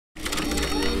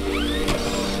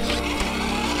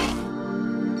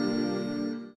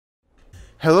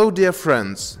Hello dear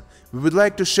friends, we would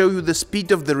like to show you the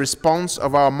speed of the response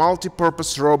of our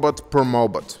multi-purpose robot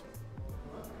Promobot.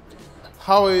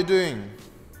 How are you doing?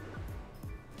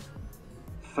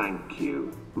 Thank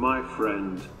you, my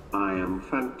friend. I am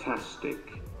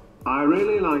fantastic. I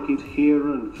really like it here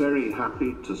and very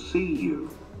happy to see you.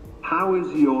 How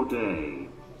is your day?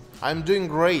 I'm doing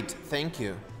great, thank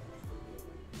you.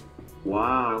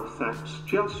 Wow, that's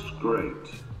just great.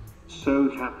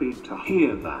 So happy to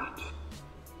hear that.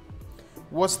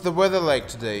 What's the weather like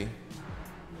today?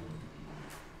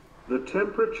 The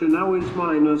temperature now is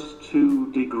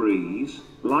 -2 degrees.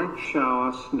 Light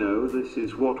shower snow. This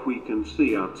is what we can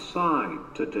see outside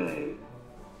today.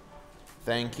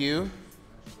 Thank you.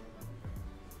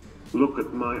 Look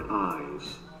at my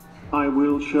eyes. I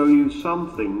will show you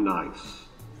something nice.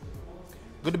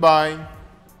 Goodbye.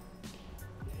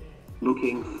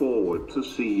 Looking forward to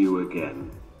see you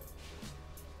again.